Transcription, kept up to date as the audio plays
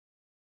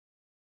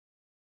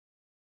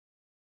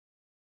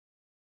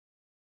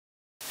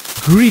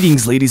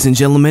Greetings ladies and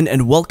gentlemen,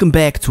 and welcome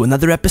back to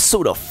another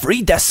episode of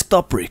free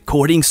desktop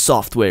recording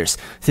softwares.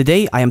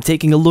 Today I am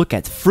taking a look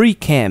at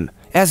FreeCam.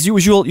 As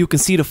usual, you can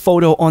see the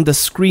photo on the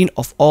screen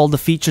of all the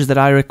features that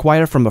I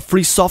require from a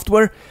free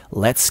software.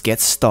 Let's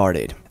get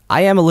started.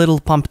 I am a little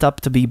pumped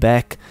up to be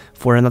back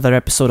for another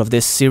episode of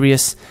this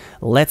series.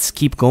 Let's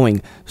keep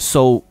going.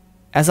 So,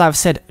 as I've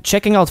said,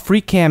 checking out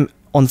FreeCam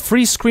on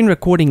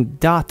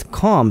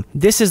freescreenrecording.com.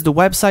 This is the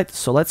website,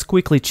 so let's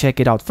quickly check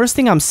it out. First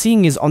thing I'm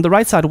seeing is on the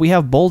right side we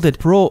have bolded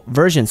Pro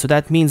version, so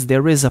that means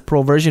there is a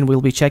Pro version.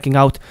 We'll be checking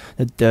out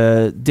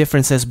the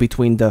differences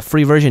between the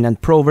free version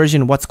and Pro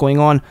version, what's going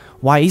on,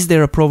 why is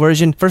there a Pro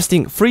version. First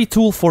thing, free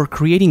tool for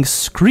creating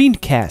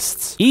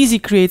screencasts. Easy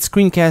create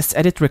screencasts,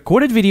 edit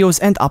recorded videos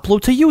and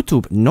upload to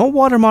YouTube. No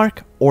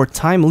watermark or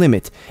time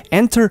limit.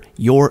 Enter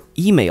your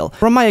email.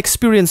 From my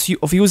experience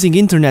of using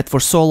internet for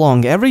so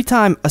long, every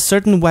time a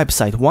certain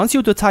website wants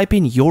you to type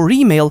in your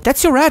email,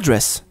 that's your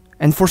address.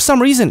 And for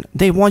some reason,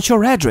 they want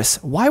your address.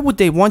 Why would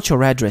they want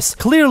your address?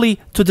 Clearly,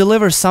 to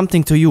deliver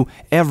something to you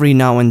every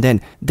now and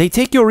then. They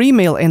take your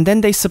email and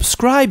then they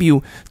subscribe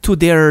you to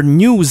their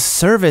news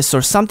service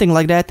or something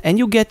like that, and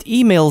you get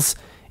emails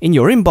in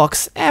your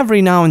inbox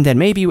every now and then,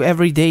 maybe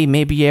every day,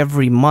 maybe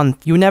every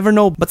month, you never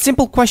know. But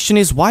simple question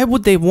is, why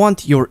would they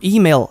want your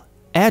email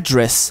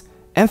address?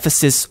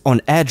 Emphasis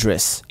on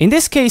address. In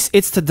this case,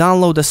 it's to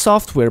download the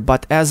software,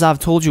 but as I've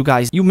told you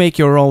guys, you make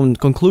your own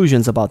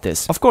conclusions about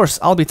this. Of course,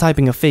 I'll be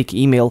typing a fake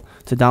email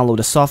to download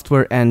the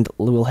software and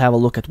we'll have a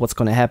look at what's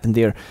going to happen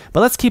there.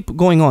 But let's keep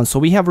going on. So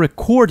we have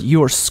record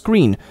your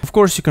screen. Of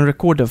course, you can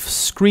record the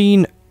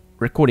screen,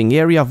 recording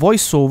area,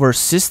 voiceover,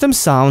 system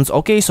sounds.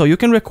 Okay, so you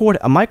can record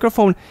a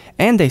microphone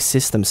and a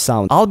system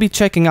sound. I'll be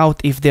checking out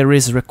if there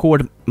is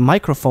record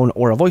microphone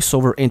or a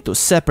voiceover into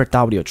separate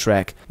audio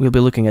track. We'll be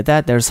looking at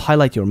that. There's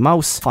highlight your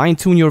mouse, fine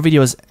tune your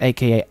videos,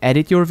 aka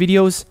edit your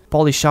videos,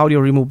 polish audio,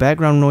 remove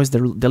background noise,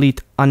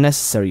 delete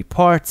unnecessary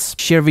parts,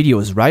 share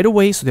videos right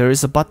away. So there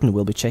is a button.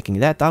 We'll be checking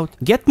that out.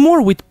 Get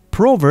more with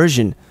Pro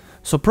version.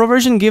 So Pro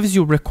version gives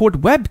you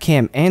record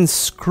webcam and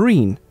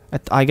screen.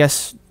 I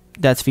guess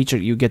that feature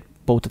you get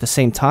both at the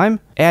same time.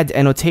 Add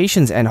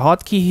annotations and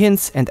hotkey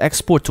hints and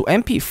export to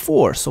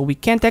MP4. So we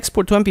can't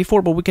export to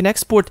MP4, but we can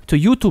export to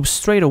YouTube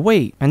straight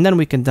away and then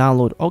we can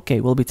download.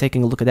 Okay, we'll be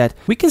taking a look at that.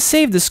 We can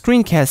save the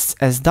screencasts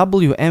as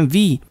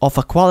WMV of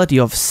a quality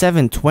of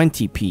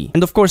 720p.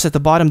 And of course at the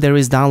bottom there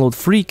is download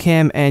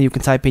FreeCam and you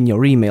can type in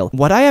your email.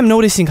 What I am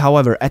noticing,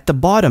 however, at the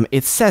bottom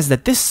it says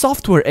that this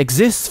software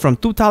exists from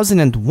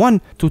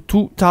 2001 to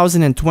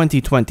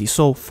 2020.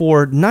 So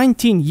for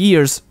 19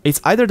 years,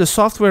 it's either the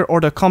software or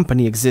the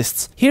company exists.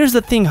 Here's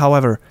the thing,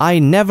 however, I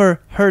never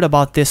heard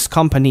about this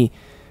company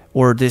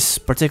or this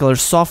particular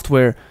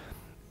software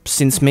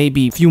since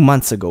maybe a few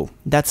months ago.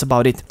 That's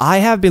about it. I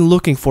have been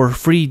looking for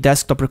free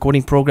desktop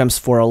recording programs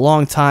for a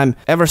long time,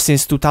 ever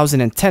since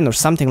 2010 or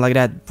something like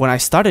that, when I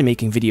started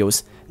making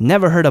videos.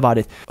 Never heard about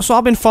it. So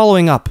I've been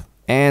following up,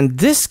 and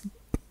this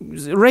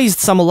raised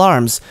some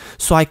alarms.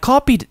 So I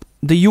copied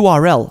the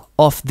URL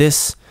of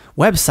this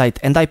website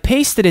and I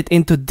pasted it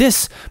into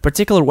this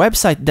particular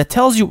website that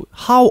tells you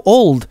how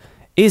old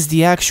is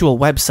the actual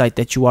website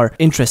that you are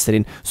interested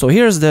in. So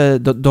here's the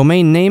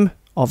domain name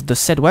of the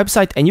said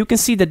website, and you can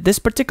see that this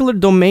particular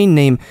domain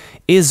name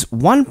is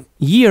 1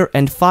 year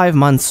and 5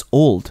 months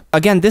old.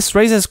 Again, this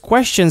raises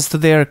questions to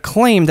their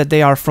claim that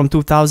they are from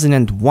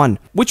 2001,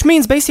 which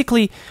means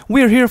basically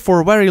we're here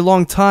for a very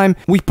long time,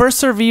 we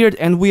persevered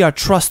and we are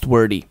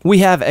trustworthy, we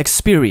have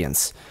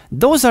experience.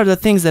 Those are the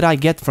things that I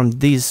get from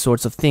these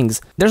sorts of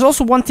things. There's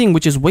also one thing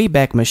which is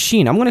Wayback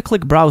Machine. I'm gonna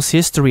click Browse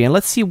History and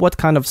let's see what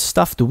kind of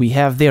stuff do we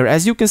have there.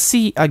 As you can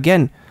see,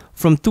 again,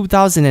 from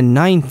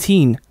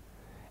 2019,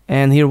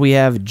 and here we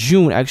have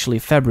June, actually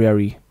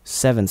February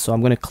 7th, so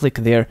I'm gonna click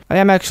there. I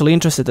am actually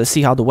interested to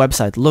see how the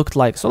website looked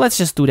like, so let's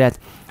just do that.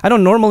 I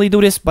don't normally do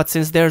this, but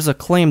since there's a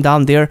claim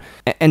down there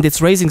and it's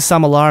raising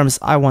some alarms,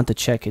 I want to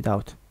check it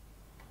out.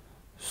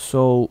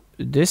 So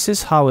this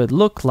is how it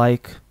looked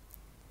like.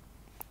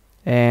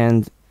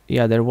 And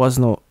yeah, there was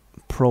no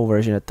Pro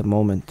version at the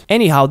moment.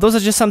 Anyhow, those are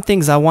just some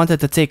things I wanted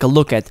to take a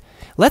look at.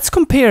 Let's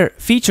compare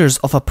features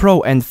of a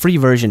Pro and free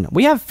version.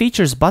 We have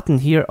features button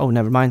here. Oh,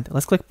 never mind.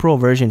 Let's click Pro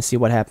version, see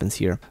what happens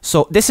here.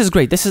 So this is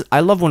great. I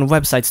love when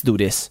websites do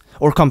this,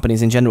 or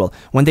companies in general,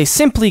 when they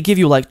simply give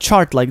you like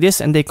chart like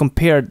this and they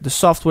compare the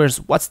softwares,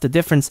 what's the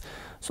difference.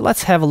 So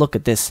let's have a look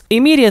at this.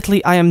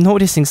 Immediately I am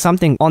noticing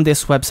something on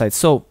this website.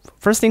 So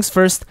first things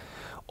first,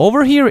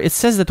 over here it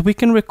says that we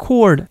can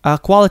record a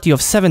quality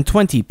of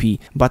 720p,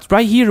 but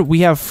right here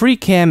we have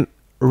FreeCam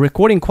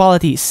recording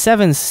quality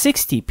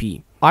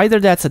 760p.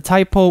 Either that's a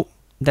typo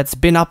that's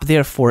been up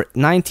there for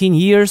 19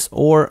 years,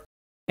 or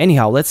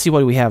anyhow, let's see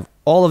what we have.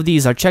 All of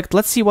these are checked.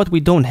 Let's see what we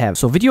don't have.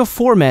 So video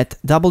format,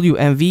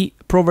 WMV,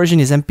 Pro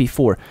version is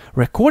MP4.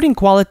 Recording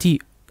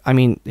quality, I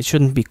mean, it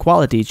shouldn't be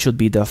quality, it should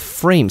be the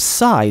frame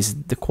size.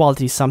 The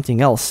quality is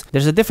something else.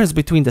 There's a difference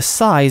between the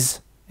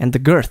size and the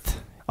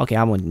girth. Okay,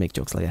 I won't make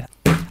jokes like that.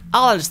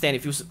 I'll understand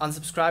if you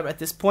unsubscribe at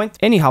this point.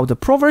 Anyhow, the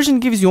Pro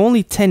version gives you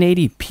only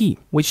 1080p,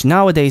 which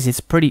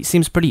nowadays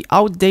seems pretty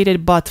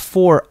outdated, but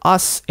for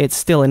us, it's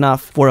still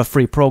enough for a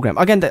free program.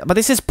 Again, but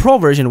this is Pro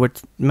version we're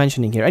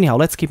mentioning here. Anyhow,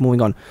 let's keep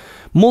moving on.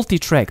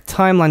 Multi-track,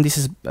 timeline, this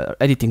is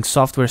editing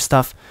software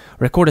stuff.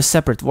 Record a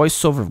separate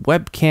voiceover,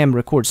 webcam,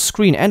 record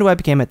screen and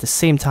webcam at the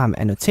same time,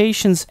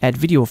 annotations, add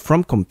video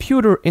from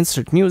computer,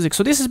 insert music.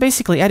 So this is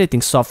basically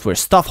editing software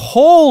stuff.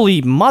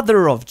 Holy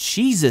mother of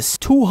Jesus,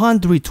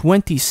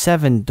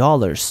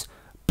 $227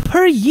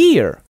 per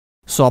year.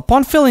 So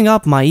upon filling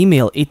up my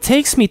email, it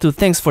takes me to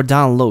thanks for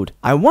download.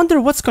 I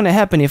wonder what's gonna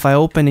happen if I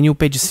open a new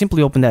page.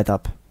 Simply open that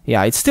up.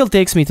 Yeah, it still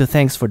takes me to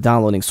thanks for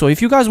downloading. So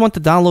if you guys want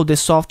to download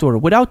this software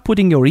without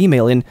putting your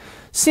email in,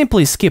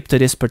 simply skip to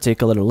this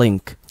particular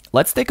link.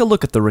 Let's take a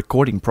look at the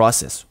recording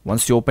process.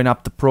 Once you open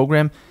up the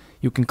program,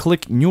 you can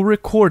click New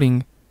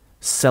Recording,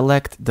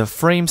 select the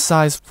frame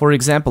size. For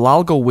example,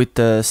 I'll go with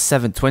the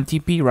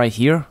 720p right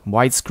here,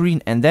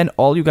 widescreen, and then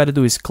all you gotta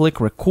do is click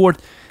Record.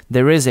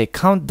 There is a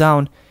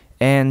countdown,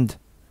 and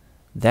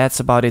that's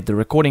about it. The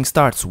recording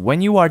starts.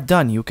 When you are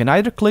done, you can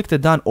either click the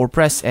done or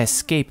press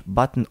escape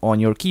button on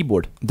your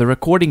keyboard. The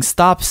recording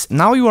stops.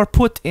 Now you are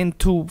put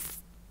into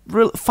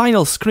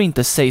final screen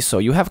to say so.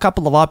 You have a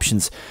couple of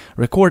options.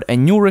 Record a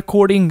new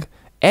recording,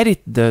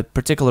 edit the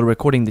particular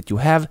recording that you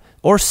have,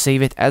 or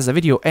save it as a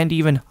video and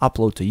even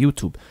upload to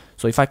YouTube.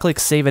 So if I click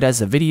save it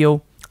as a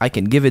video, I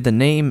can give it a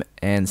name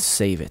and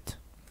save it.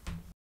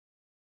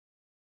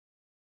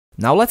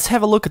 Now let's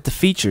have a look at the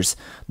features.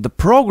 The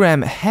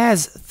program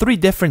has 3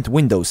 different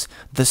windows: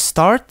 the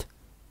start,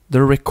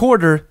 the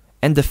recorder,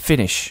 and the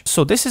finish.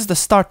 So this is the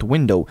start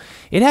window.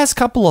 It has a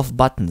couple of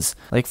buttons.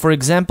 Like for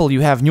example,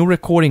 you have new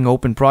recording,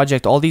 open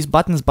project, all these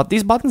buttons, but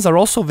these buttons are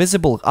also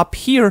visible up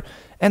here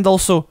and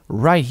also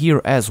right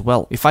here as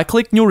well. If I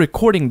click new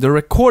recording, the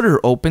recorder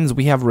opens.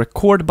 We have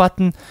record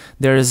button,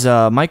 there's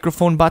a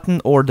microphone button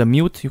or the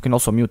mute. You can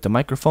also mute the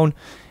microphone.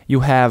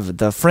 You have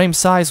the frame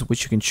size,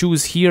 which you can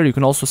choose here. You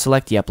can also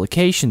select the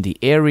application, the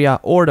area,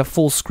 or the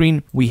full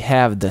screen. We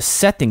have the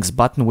settings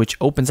button, which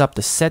opens up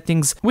the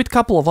settings with a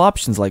couple of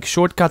options like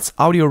shortcuts,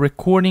 audio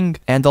recording,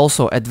 and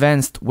also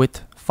advanced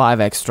with 5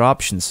 extra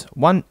options.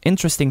 One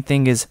interesting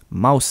thing is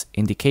mouse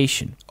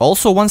indication.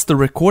 Also, once the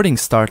recording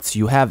starts,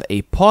 you have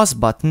a pause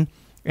button,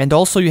 and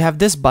also you have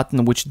this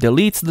button which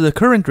deletes the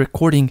current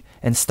recording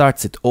and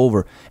starts it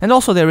over. And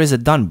also there is a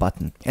done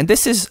button. And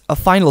this is a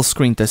final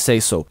screen to say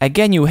so.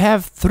 Again, you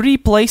have 3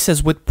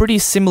 places with pretty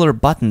similar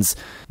buttons.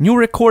 New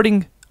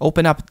recording,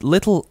 open up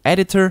little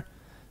editor,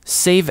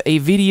 save a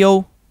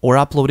video, or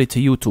upload it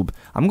to YouTube.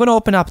 I'm gonna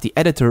open up the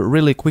editor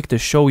really quick to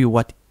show you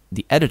what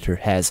the editor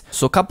has.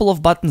 So a couple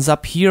of buttons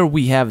up here.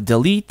 We have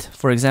delete.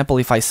 For example,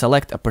 if I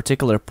select a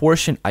particular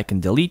portion, I can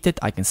delete it,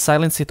 I can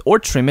silence it or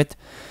trim it.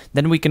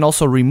 Then we can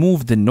also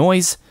remove the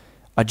noise,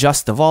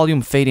 adjust the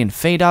volume, fade in,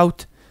 fade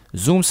out,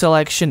 zoom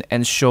selection,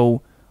 and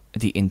show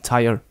the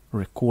entire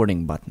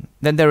recording button.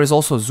 Then there is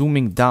also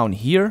zooming down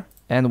here,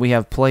 and we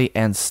have play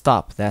and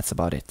stop. That's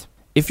about it.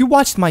 If you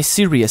watched my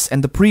series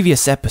and the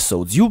previous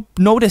episodes, you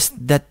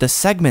noticed that the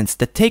segments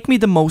that take me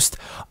the most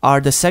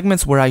are the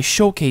segments where I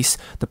showcase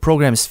the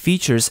program's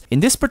features. In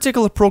this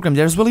particular program,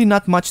 there's really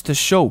not much to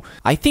show.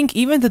 I think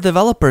even the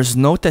developers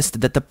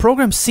noticed that the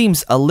program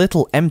seems a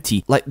little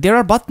empty. Like, there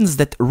are buttons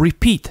that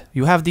repeat.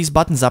 You have these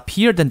buttons up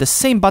here, then the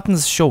same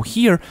buttons show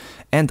here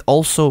and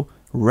also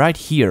right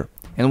here.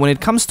 And when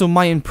it comes to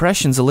my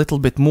impressions a little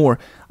bit more,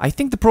 I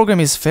think the program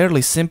is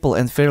fairly simple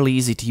and fairly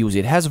easy to use.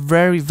 It has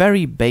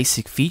very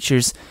basic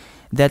features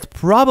that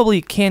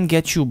probably can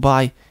get you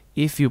by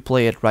if you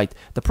play it right.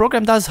 The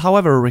program does,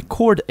 however,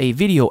 record a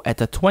video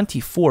at a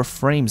 24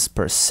 frames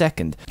per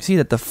second. You see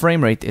that the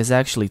frame rate is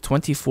actually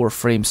 24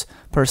 frames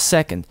per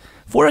second.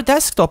 For a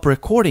desktop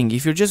recording,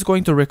 if you're just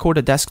going to record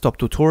a desktop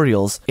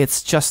tutorials,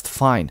 it's just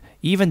fine.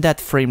 Even that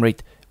frame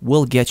rate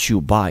will get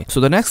you by. So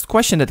the next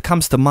question that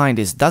comes to mind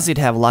is, does it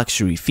have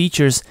luxury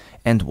features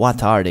and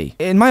what are they?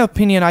 In my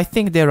opinion, I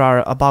think there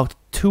are about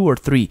 2 or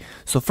 3.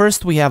 So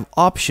first we have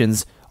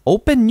options.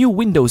 Open new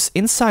windows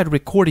inside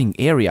recording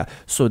area.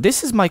 So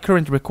this is my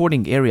current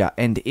recording area,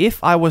 and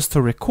if I was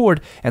to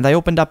record and I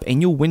opened up a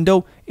new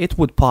window, it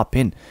would pop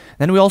in.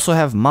 Then we also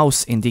have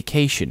mouse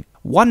indication.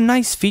 One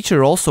nice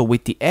feature also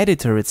with the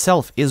editor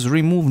itself is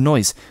remove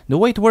noise. The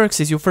way it works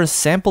is you first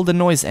sample the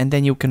noise and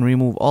then you can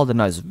remove all the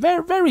noise.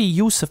 Very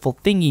useful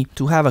thingy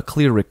to have a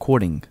clear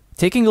recording.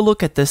 Taking a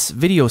look at this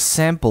video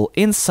sample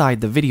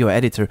inside the video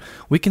editor,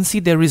 we can see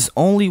there is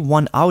only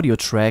 1 audio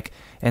track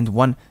and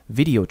 1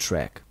 video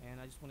track. And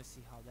I just want to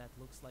see how that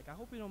looks like. I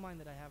hope you don't mind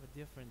that I have a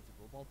different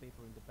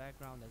wallpaper in the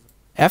background.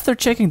 After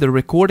checking the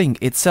recording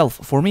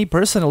itself, for me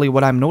personally,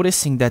 what I'm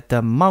noticing that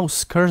the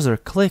mouse cursor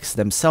clicks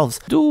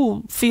themselves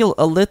do feel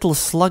a little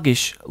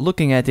sluggish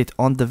looking at it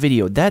on the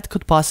video. That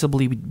could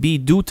possibly be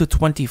due to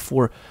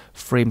 24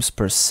 frames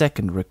per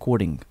second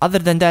recording. Other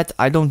than that,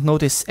 I don't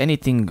notice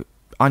anything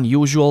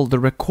unusual. The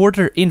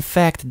recorder, in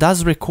fact,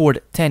 does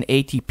record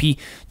 1080p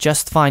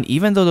just fine,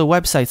 even though the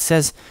website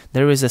says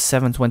there is a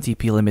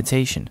 720p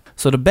limitation.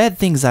 So the bad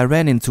things I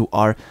ran into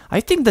are,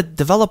 I think that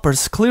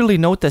developers clearly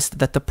noticed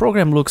that the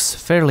program looks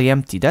fairly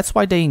empty. That's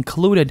why they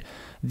included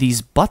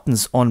these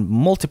buttons on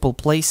multiple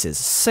places.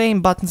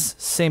 Same buttons,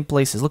 same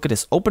places. Look at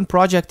this, open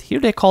project. Here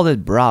they called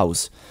it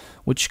browse,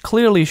 which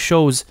clearly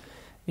shows,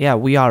 yeah,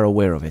 we are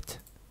aware of it.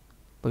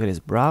 Look at this,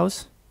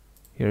 browse.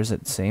 Here's the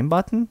same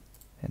button,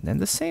 and then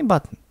the same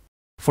button.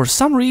 For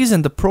some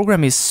reason, the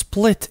program is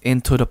split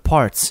into the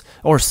parts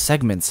or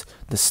segments.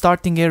 The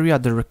starting area,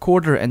 the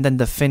recorder, and then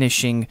the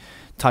finishing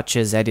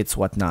touches, edits,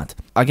 whatnot.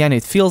 Again,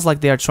 it feels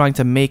like they are trying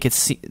to make it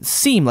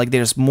seem like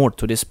there's more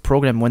to this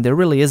program when there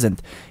really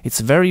isn't. It's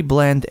very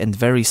bland and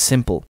very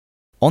simple.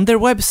 On their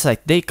website,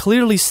 they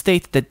clearly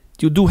state that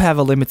you do have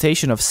a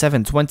limitation of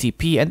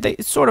 720p, and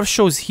it sort of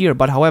shows here,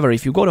 but however,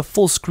 if you go to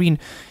full screen,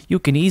 you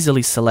can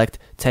easily select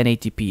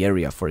 1080p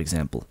area, for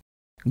example.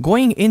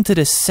 Going into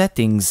the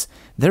settings,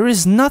 there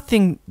is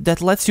nothing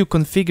that lets you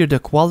configure the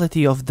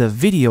quality of the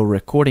video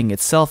recording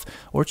itself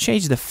or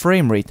change the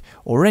frame rate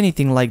or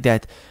anything like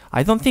that.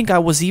 I don't think I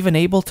was even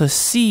able to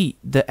see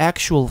the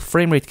actual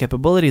frame rate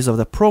capabilities of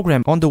the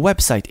program on the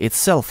website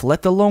itself,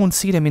 let alone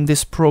see them in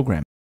this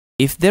program.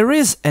 If there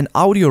is an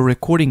audio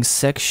recording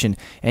section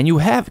and you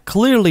have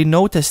clearly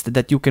noticed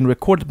that you can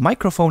record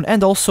microphone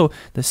and also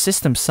the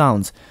system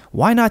sounds,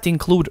 why not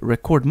include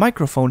record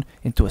microphone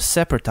into a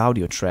separate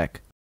audio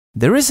track?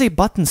 There is a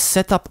button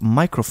setup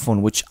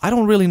microphone, which I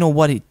don't really know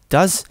what it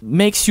does.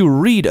 Makes you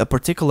read a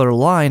particular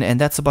line and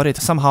that's about it.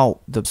 Somehow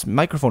the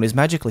microphone is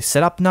magically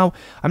set up now.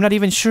 I'm not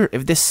even sure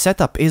if this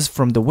setup is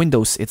from the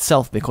Windows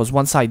itself, because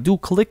once I do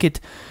click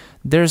it,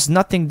 there's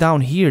nothing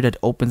down here that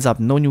opens up,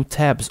 no new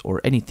tabs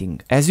or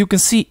anything. As you can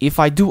see, if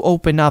I do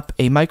open up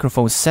a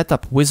microphone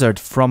setup wizard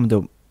from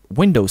the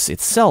Windows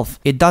itself,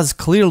 it does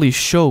clearly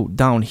show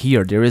down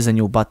here there is a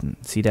new button.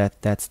 See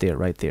that? That's there,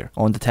 right there,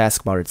 on the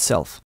taskbar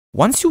itself.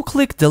 Once you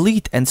click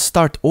delete and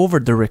start over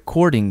the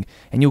recording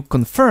and you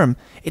confirm,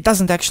 it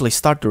doesn't actually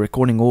start the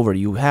recording over.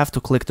 You have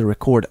to click the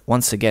record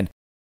once again.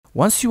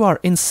 Once you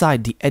are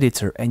inside the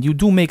editor and you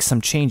do make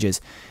some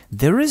changes,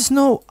 there is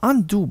no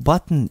undo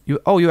button.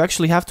 You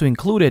actually have to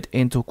include it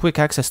into quick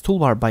access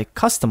toolbar by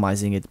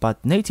customizing it,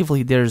 but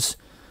natively there's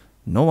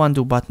no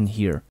undo button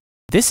here.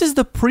 This is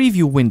the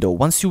preview window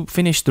once you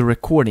finish the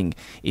recording.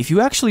 If you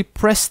actually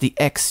press the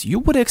X, you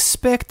would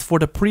expect for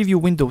the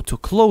preview window to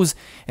close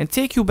and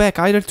take you back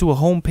either to a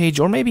home page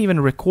or maybe even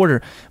a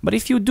recorder, but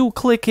if you do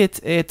click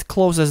it, it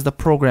closes the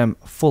program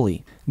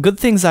fully. Good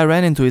things I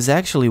ran into is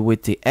actually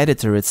with the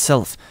editor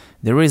itself.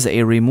 There is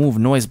a remove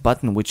noise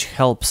button which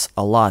helps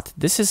a lot.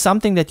 This is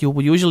something that you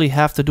would usually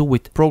have to do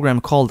with a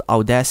program called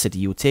Audacity.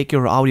 You take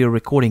your audio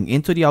recording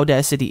into the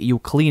Audacity, you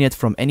clean it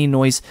from any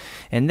noise,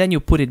 and then you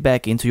put it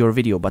back into your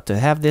video. But to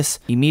have this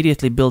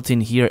immediately built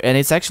in here, and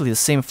it's actually the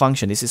same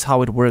function, this is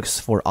how it works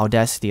for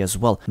Audacity as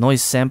well.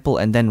 Noise sample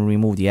and then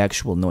remove the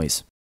actual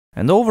noise.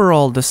 And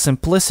overall, the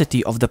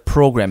simplicity of the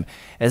program,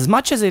 as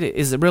much as it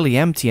is really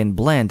empty and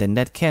bland, and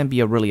that can be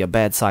a really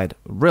bad side,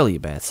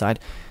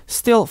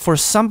 still, for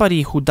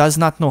somebody who does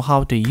not know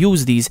how to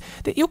use these,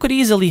 that you could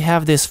easily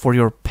have this for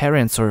your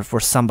parents or for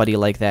somebody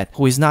like that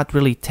who is not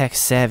really tech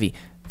savvy.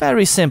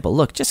 Very simple.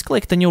 Look, just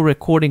click the new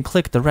recording,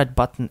 click the red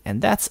button,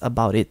 and that's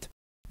about it.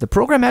 The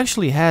program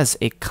actually has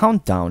a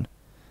countdown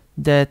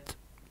that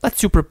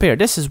lets you prepare.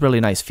 This is a really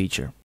nice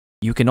feature.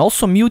 You can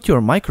also mute your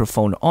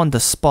microphone on the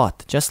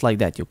spot, just like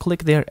that. You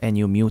click there and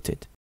you mute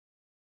it.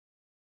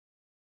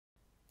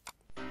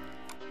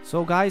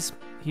 So guys,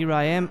 here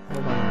I am.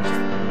 Hold on.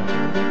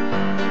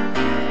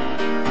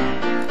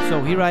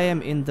 So here I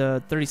am in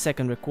the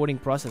 30-second recording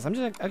process. I'm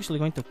just actually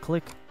going to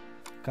click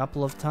a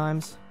couple of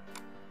times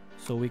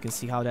so we can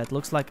see how that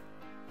looks like.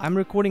 I'm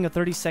recording a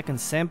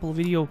 30-second sample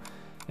video,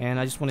 and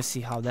I just want to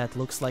see how that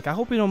looks like. I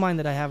hope you don't mind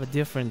that I have a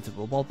different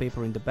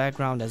wallpaper in the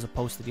background as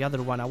opposed to the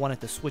other one. I wanted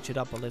to switch it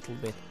up a little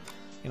bit,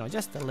 you know,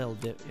 just a little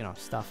bit, you know,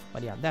 stuff.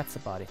 But yeah, that's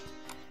about it.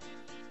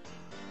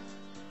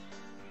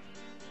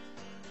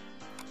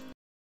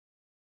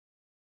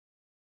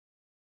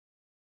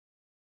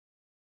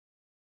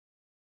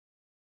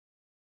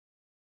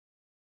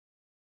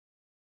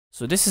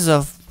 So this is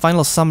a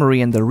final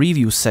summary and the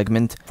review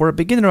segment. For a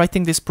beginner, I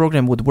think this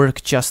program would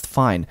work just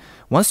fine.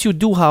 Once you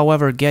do,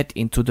 however, get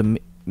into the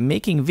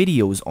making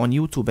videos on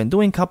YouTube and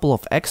doing a couple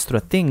of extra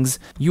things,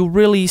 you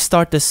really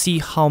start to see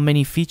how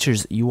many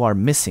features you are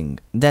missing.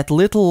 That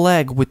little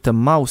lag with the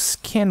mouse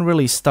can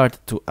really start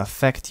to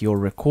affect your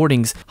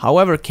recordings.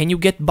 However, can you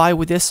get by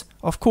with this?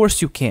 Of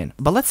course you can.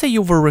 But let's say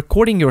you were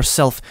recording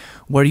yourself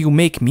where you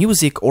make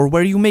music or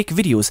where you make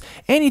videos,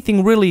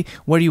 anything really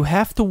where you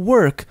have to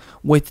work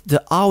with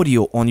the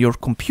audio on your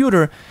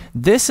computer.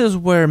 This is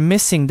where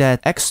missing that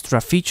extra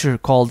feature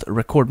called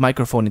record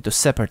microphone into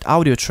separate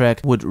audio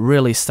track would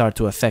really start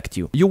to affect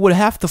you. You would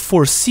have to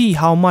foresee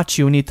how much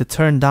you need to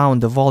turn down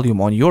the volume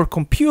on your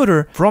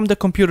computer from the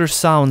computer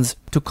sounds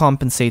to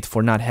compensate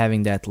for not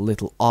having that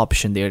little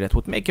option there that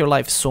would make your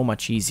life so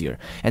much easier.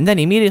 And then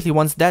immediately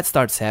once that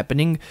starts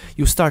happening,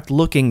 you start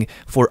looking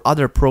for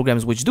other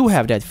programs which do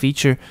have that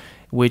feature,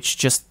 which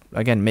just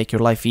again make your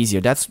life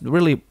easier. That's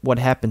really what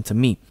happened to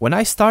me. When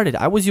I started,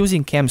 I was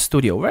using Cam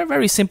Studio,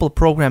 very simple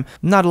program,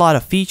 not a lot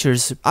of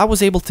features. I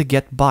was able to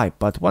get by,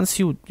 but once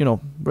you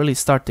really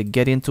start to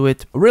get into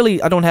it,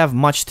 really I don't have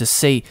much to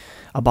say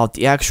about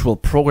the actual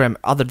program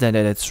other than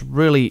that it's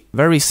really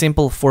very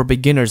simple for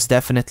beginners.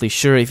 Definitely,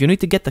 sure, if you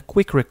need to get the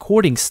quick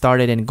recording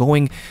started and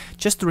going,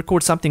 just to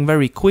record something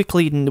very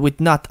quickly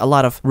with not a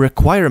lot of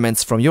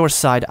requirements from your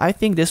side, I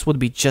think this would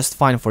be just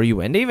fine for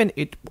you, and even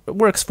it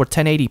works for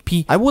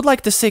 1080p. I would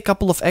like to say a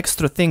couple of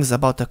extra things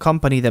about the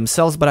company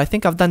themselves, but I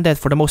think I've done that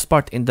for the most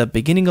part in the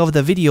beginning of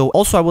the video.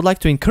 Also, I would like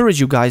to encourage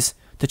you guys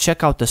to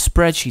check out the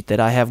spreadsheet that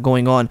I have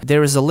going on.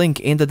 There is a link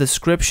in the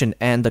description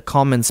and the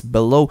comments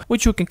below,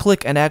 which you can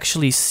click and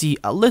actually see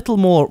a little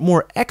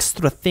more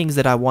extra things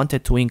that I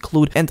wanted to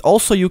include, and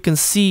also you can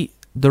see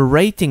the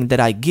rating that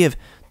I give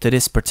to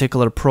this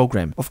particular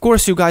program. Of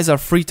course, you guys are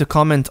free to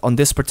comment on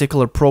this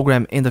particular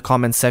program in the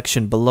comment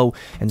section below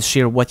and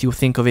share what you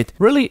think of it.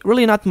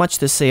 Really not much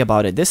to say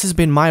about it. This has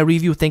been my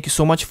review. Thank you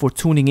so much for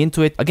tuning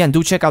into it. Again,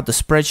 do check out the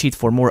spreadsheet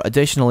for more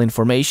additional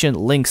information.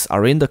 Links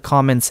are in the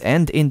comments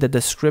and in the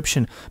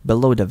description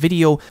below the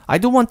video. I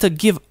do want to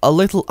give a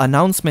little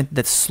announcement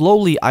that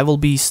slowly I will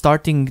be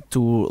starting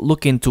to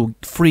look into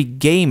free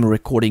game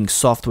recording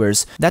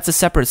softwares. That's a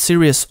separate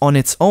series on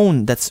its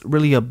own. That's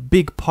really a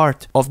big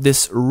part of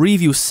this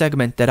review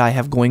segment that I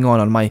have going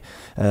on my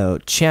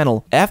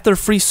channel. After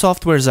free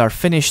softwares are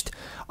finished,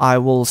 I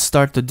will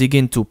start to dig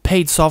into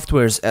paid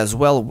softwares as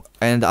well,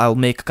 and I'll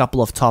make a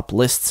couple of top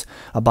lists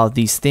about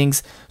these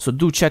things, so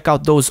do check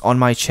out those on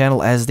my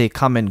channel as they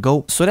come and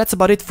go. So that's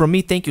about it from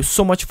me. Thank you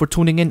so much for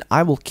tuning in.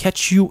 I will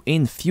catch you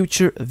in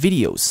future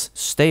videos.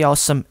 Stay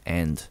awesome,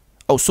 and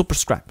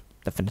subscribe,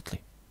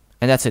 definitely.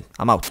 And that's it,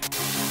 I'm out.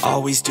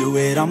 Always do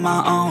it on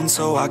my own,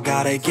 so I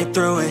gotta get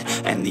through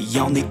it. And the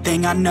only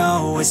thing I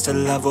know is to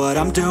love what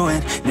I'm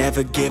doing.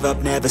 Never give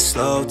up, never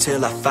slow,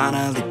 till I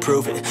finally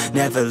prove it.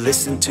 Never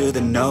listen to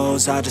the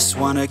no's, I just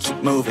wanna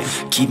keep moving.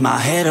 Keep my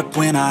head up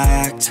when I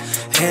act,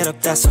 head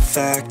up, that's a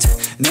fact.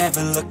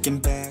 Never looking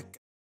back.